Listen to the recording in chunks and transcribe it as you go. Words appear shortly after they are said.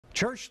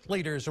Church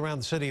leaders around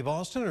the city of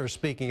Austin are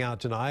speaking out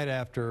tonight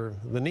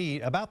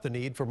about the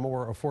need for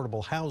more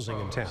affordable housing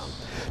in town.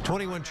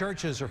 21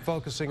 churches are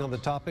focusing on the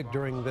topic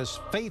during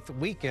this faith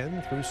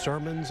weekend through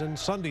sermons and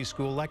Sunday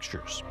school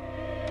lectures.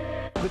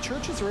 The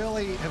churches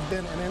really have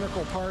been an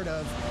integral part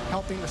of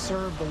helping to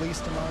serve the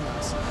least among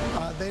us.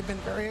 They've been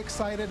very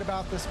excited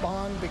about this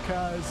bond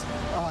because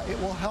it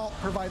will help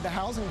provide the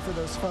housing for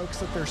those folks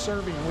that they're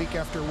serving week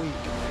after week.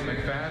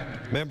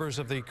 Members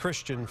of the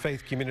Christian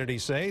faith community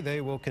say they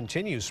will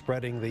continue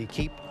spreading the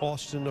Keep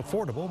Austin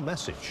Affordable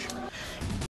message.